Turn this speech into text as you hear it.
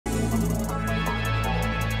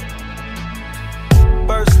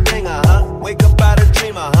Wake up out a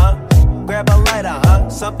dreamer, huh? Grab a lighter, huh?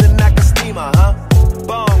 Something like a steamer, huh?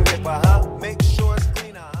 Bong ripper, huh? Make sure it's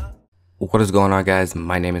cleaner, huh? What is going on, guys?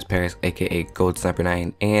 My name is Paris, aka Gold Sniper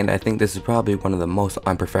 9, and I think this is probably one of the most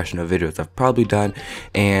unprofessional videos I've probably done.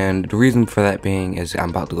 And the reason for that being is I'm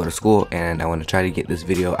about to go to school and I want to try to get this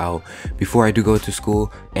video out before I do go to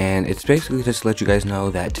school. And it's basically just to let you guys know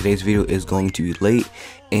that today's video is going to be late,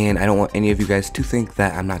 and I don't want any of you guys to think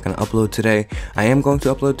that I'm not going to upload today. I am going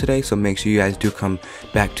to upload today, so make sure you guys do come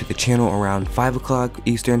back to the channel around 5 o'clock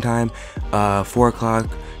Eastern time, 4 o'clock.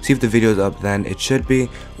 See if the video is up then. It should be.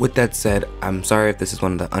 With that said, I'm sorry if this is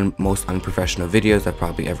one of the most unprofessional videos I've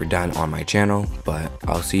probably ever done on my channel, but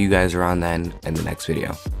I'll see you guys around then in the next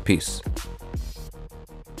video. Peace.